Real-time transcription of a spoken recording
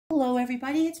Hello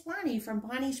everybody, it's Bonnie from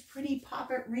Bonnie's Pretty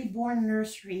Poppet Reborn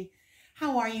Nursery.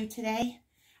 How are you today?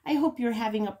 I hope you're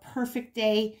having a perfect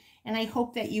day, and I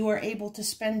hope that you are able to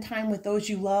spend time with those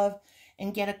you love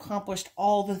and get accomplished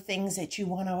all the things that you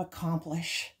want to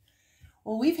accomplish.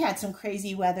 Well, we've had some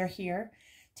crazy weather here.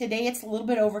 Today it's a little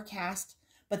bit overcast,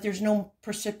 but there's no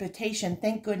precipitation,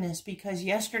 thank goodness, because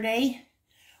yesterday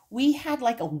we had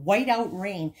like a whiteout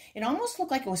rain. It almost looked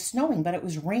like it was snowing, but it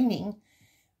was raining,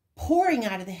 pouring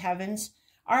out of the heavens.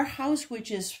 Our house, which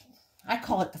is, I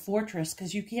call it the fortress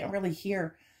because you can't really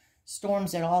hear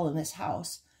storms at all in this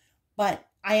house, but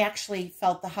I actually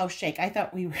felt the house shake. I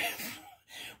thought we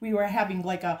were having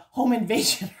like a home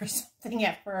invasion or something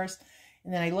at first,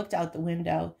 and then I looked out the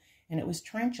window and it was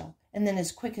torrential, and then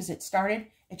as quick as it started,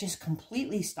 it just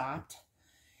completely stopped,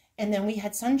 and then we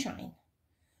had sunshine.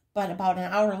 But about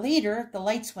an hour later, the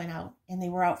lights went out, and they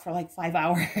were out for like 5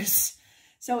 hours.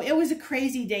 So it was a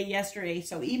crazy day yesterday.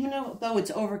 So even though it's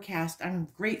overcast, I'm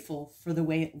grateful for the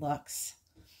way it looks.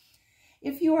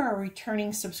 If you are a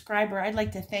returning subscriber, I'd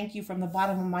like to thank you from the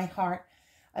bottom of my heart.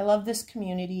 I love this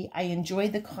community. I enjoy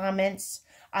the comments.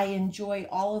 I enjoy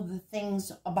all of the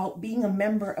things about being a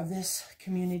member of this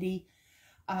community.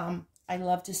 I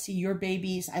love to see your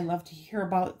babies. I love to hear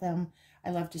about them. I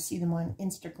love to see them on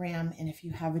Instagram. And if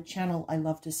you have a channel, I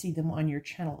love to see them on your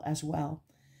channel as well.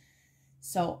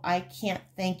 So I can't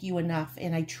thank you enough,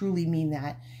 and I truly mean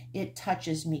that. It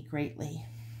touches me greatly.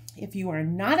 If you are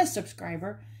not a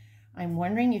subscriber, I'm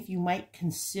wondering if you might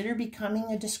consider becoming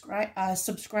a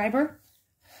subscriber.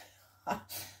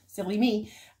 Silly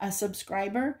me, a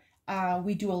subscriber.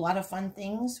 We do a lot of fun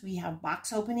things. We have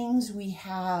box openings. We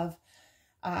have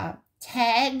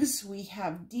tags. We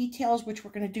have details, which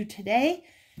we're going to do today.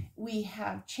 We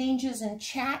have changes in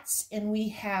chats, and we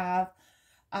have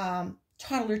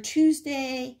Toddler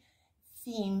Tuesday,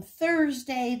 Theme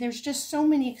Thursday. There's just so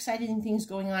many exciting things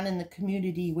going on in the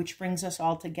community, which brings us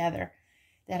all together,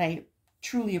 that I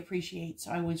truly appreciate. So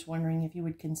I was wondering if you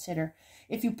would consider.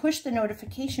 If you push the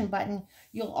notification button,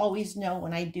 you'll always know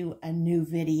when I do a new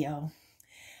video.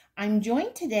 I'm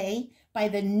joined today by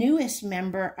the newest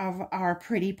member of our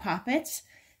Pretty Poppets.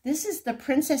 This is the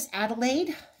Princess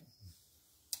Adelaide.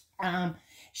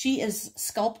 She is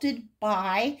sculpted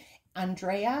by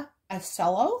Andrea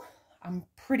Acello. I'm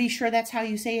pretty sure that's how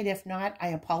you say it. If not, I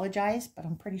apologize, but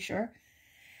I'm pretty sure.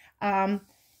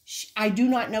 I do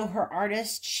not know her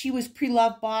artist. She was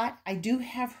pre-love bought. I do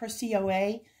have her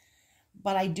COA,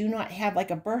 but I do not have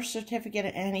like a birth certificate or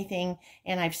anything,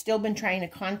 and I've still been trying to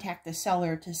contact the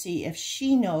seller to see if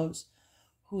she knows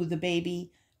who the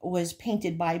baby was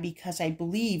painted by, because I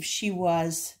believe she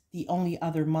was the only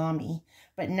other mommy,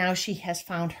 but now she has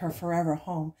found her forever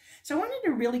home. So I wanted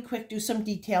to really quick do some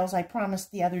details. I promised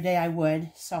the other day I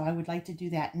would, so I would like to do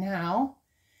that now.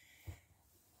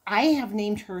 I have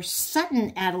named her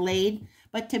Sutton Adelaide,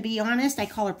 but to be honest, I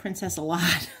call her Princess a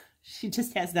lot. She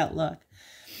just has that look.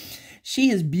 She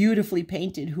is beautifully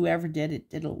painted. Whoever did it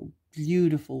did a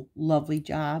beautiful, lovely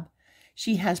job.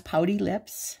 She has pouty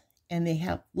lips, and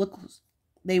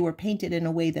they were painted in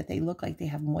a way that they look like they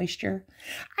have moisture.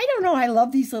 I don't know. I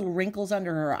love these little wrinkles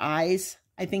under her eyes.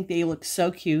 I think they look so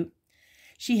cute.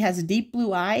 She has deep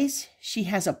blue eyes. She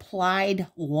has applied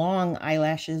long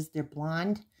eyelashes. They're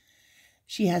blonde.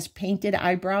 She has painted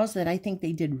eyebrows that I think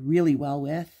they did really well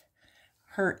with.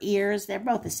 Her ears, they're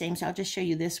both the same, so I'll just show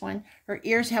you this one. Her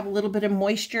ears have a little bit of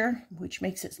moisture, which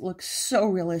makes it look so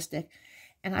realistic.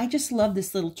 And I just love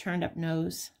this little turned up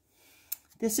nose.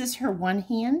 This is her one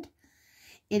hand.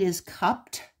 It is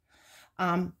cupped.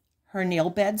 Her nail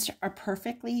beds are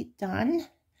perfectly done.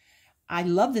 I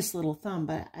love this little thumb,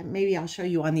 but maybe I'll show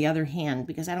you on the other hand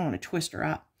because I don't want to twist her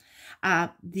up.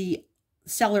 The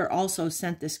seller also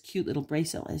sent this cute little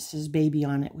bracelet that says baby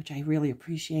on it, which I really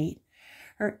appreciate.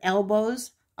 Her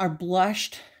elbows are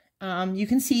blushed. You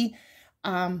can see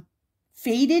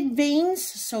faded veins,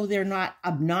 so they're not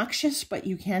obnoxious, but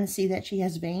you can see that she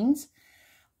has veins.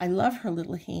 I love her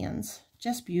little hands.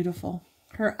 Just beautiful.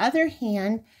 Her other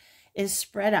hand is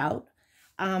spread out.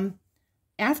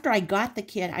 After I got the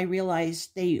kit, I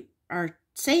realized they are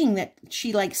saying that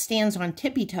she like stands on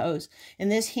tippy toes,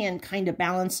 and this hand kind of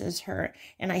balances her.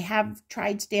 And I have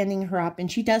tried standing her up,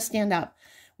 and she does stand up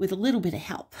with a little bit of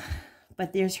help.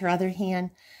 But there's her other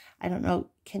hand. I don't know,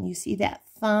 can you see that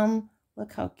thumb?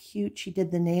 Look how cute she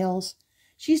did the nails.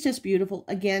 She's just beautiful.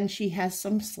 Again, she has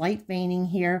some slight veining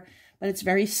here, but it's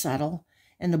very subtle.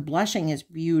 And the blushing is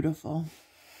beautiful.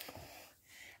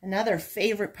 Another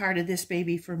favorite part of this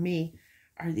baby for me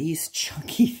are these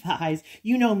chunky thighs.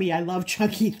 You know me, I love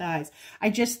chunky thighs.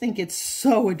 I just think it's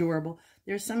so adorable.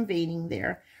 There's some veining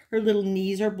there. Her little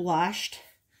knees are blushed.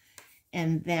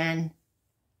 And then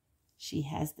she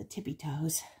has the tippy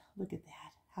toes. Look at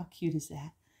that. How cute is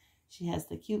that? She has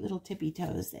the cute little tippy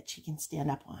toes that she can stand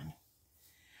up on.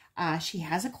 She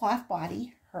has a cloth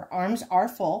body. Her arms are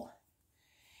full.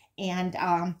 And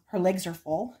her legs are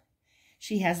full.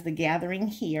 She has the gathering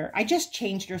here. I just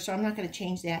changed her, so I'm not going to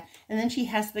change that. And then she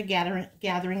has the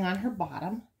gathering on her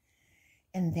bottom.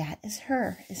 And that is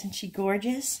her. Isn't she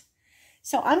gorgeous?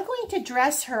 So I'm going to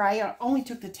dress her. I only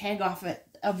took the tag off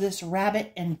of this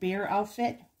rabbit and bear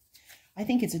outfit. I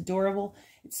think it's adorable.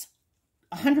 It's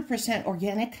 100%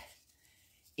 organic.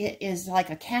 It is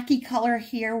like a khaki color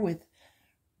here with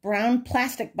brown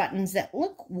plastic buttons that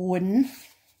look wooden.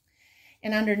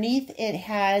 And underneath it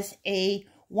has a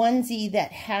onesie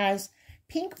that has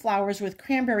pink flowers with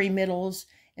cranberry middles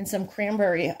and some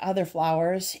cranberry other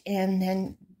flowers. And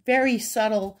then very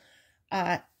subtle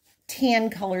tan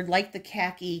colored like the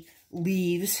khaki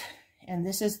leaves. And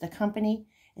this is the company.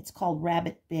 It's called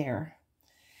Rabbit Bear.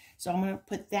 So I'm going to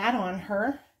put that on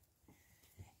her.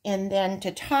 And then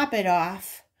to top it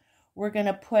off, we're going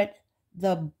to put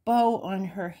the bow on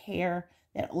her hair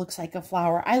that looks like a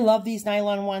flower. I love these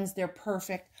nylon ones. They're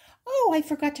perfect. Oh, I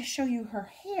forgot to show you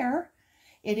her hair.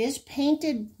 It is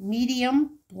painted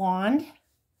medium blonde.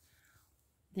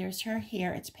 There's her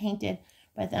hair. It's painted.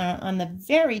 But on the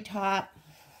very top,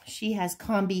 she has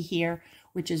combi hair,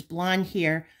 which is blonde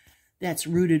hair that's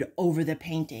rooted over the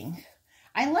painting.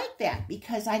 I like that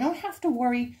because I don't have to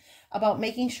worry about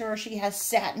making sure she has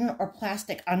satin or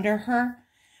plastic under her.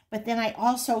 But then I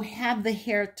also have the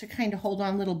hair to kind of hold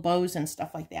on little bows and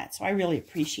stuff like that. So I really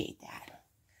appreciate that.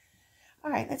 All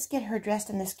right, let's get her dressed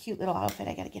in this cute little outfit.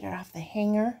 I got to get her off the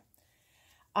hanger.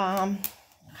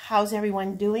 How's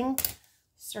everyone doing?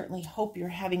 Certainly hope you're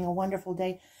having a wonderful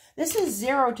day. This is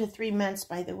 0 to 3 months,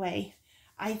 by the way.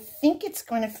 I think it's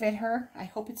going to fit her. I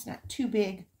hope it's not too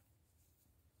big.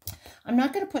 I'm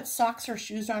not going to put socks or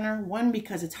shoes on her. 1,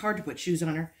 because it's hard to put shoes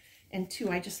on her. And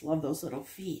 2, I just love those little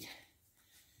feet.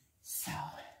 So,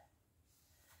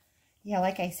 yeah,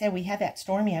 like I said, we had that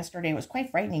storm yesterday. It was quite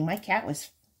frightening. My cat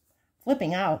was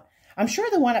flipping out. I'm sure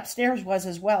the one upstairs was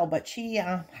as well, but she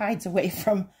hides away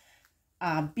from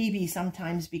BB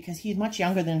sometimes because he's much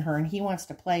younger than her and he wants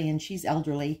to play and she's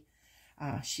elderly.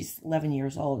 She's 11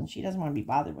 years old and she doesn't want to be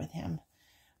bothered with him.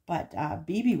 But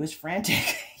BB was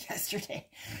frantic yesterday,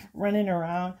 running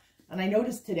around. And I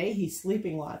noticed today he's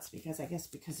sleeping lots because I guess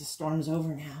because the storm's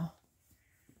over now.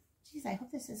 Geez, I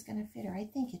hope this is going to fit her. I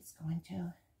think it's going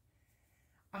to.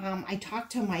 I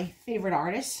talked to my favorite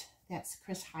artist. That's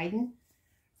Chris Hayden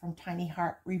from Tiny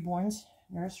Heart Reborn's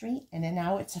Nursery. And then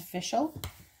now it's official.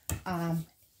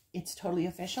 It's totally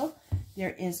official.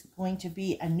 There is going to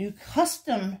be a new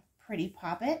custom Pretty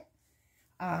Poppet.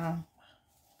 And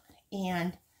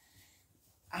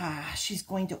she's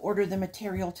going to order the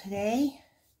material today.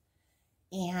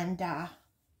 And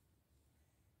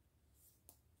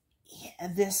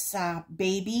this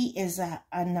baby is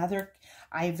another,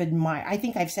 I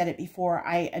think I've said it before,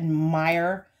 I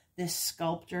admire this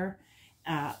sculptor,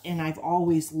 and I've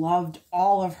always loved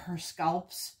all of her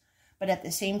sculpts, but at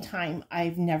the same time,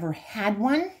 I've never had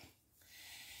one.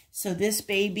 So this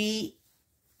baby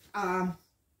will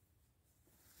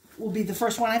be the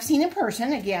first one I've seen in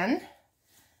person again,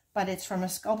 but it's from a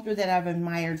sculptor that I've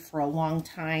admired for a long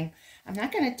time. I'm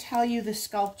not going to tell you the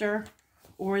sculptor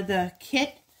or the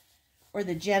kit or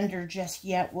the gender just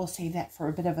yet. We'll save that for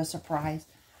a bit of a surprise.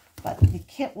 But the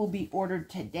kit will be ordered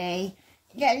today.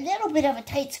 You got a little bit of a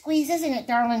tight squeeze, isn't it,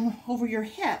 darling, over your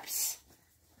hips?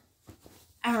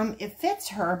 It fits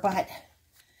her, but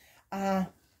I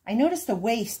noticed the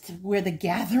waist where the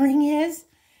gathering is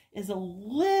a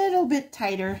little bit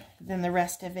tighter than the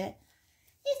rest of it.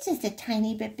 It's just a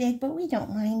tiny bit big, but we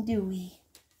don't mind, do we?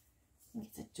 I think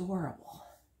it's adorable.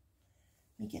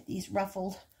 Let me get these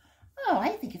ruffled. Oh, I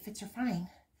think it fits her fine.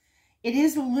 It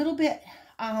is a little bit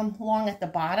long at the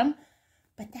bottom,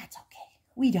 but that's okay.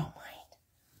 We don't mind.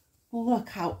 Look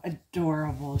how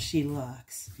adorable she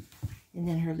looks. And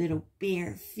then her little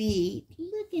bare feet.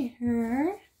 Look at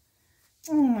her.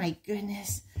 Oh my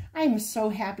goodness. I'm so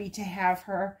happy to have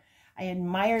her. I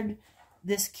admired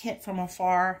this kit from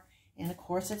afar. And of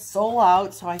course it's sold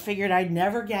out, so I figured I'd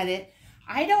never get it.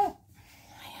 I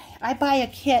buy a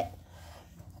kit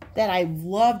that I've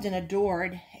loved and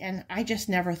adored, and I just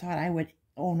never thought I would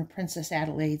own a Princess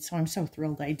Adelaide, so I'm so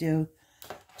thrilled I do.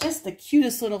 Just the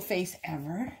cutest little face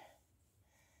ever.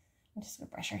 I'm just going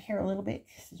to brush her hair a little bit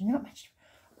because there's not much.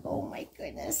 Oh my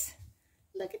goodness.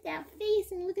 Look at that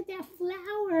face and look at that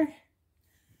flower.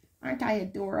 Aren't I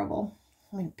adorable?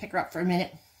 Let me pick her up for a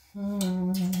minute.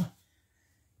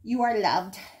 You are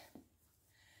loved.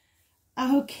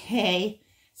 Okay,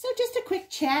 So just a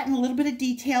quick chat and a little bit of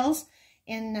details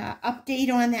and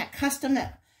update on that custom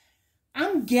that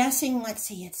I'm guessing, let's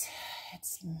see, it's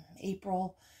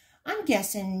April. I'm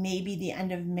guessing maybe the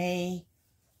end of May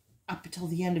up until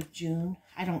the end of June.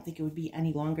 I don't think it would be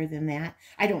any longer than that.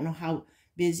 I don't know how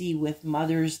busy with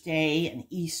Mother's Day and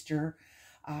Easter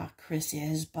Chris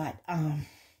is, but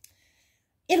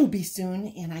it'll be soon,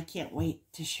 and I can't wait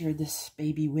to share this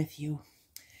baby with you.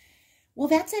 Well,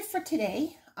 that's it for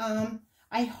today.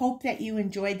 I hope that you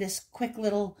enjoyed this quick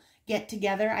little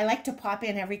get-together. I like to pop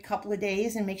in every couple of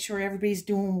days and make sure everybody's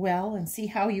doing well and see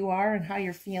how you are and how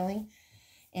you're feeling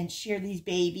and share these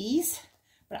babies.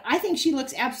 But I think she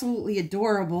looks absolutely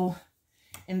adorable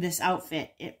in this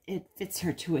outfit. It fits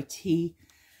her to a T.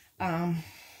 I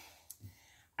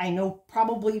know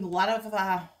probably a lot of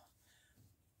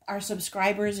our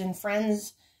subscribers and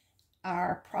friends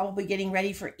are probably getting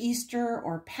ready for Easter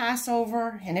or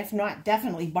Passover, and if not,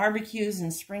 definitely barbecues in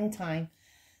springtime.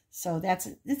 So it's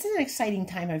an exciting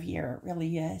time of year, it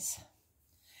really is.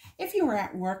 If you are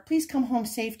at work, please come home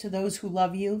safe to those who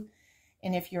love you.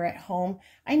 And if you're at home,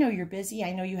 I know you're busy,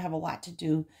 I know you have a lot to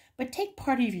do, but take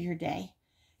part of your day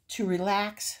to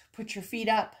relax, put your feet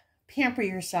up, pamper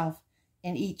yourself,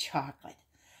 and eat chocolate.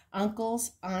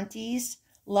 Uncles, aunties,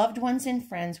 loved ones, and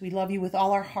friends, we love you with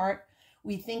all our heart.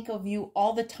 We think of you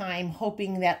all the time,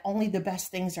 hoping that only the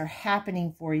best things are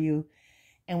happening for you.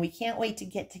 And we can't wait to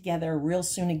get together real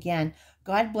soon again.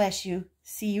 God bless you.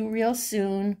 See you real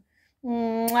soon.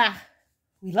 Mwah.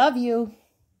 We love you.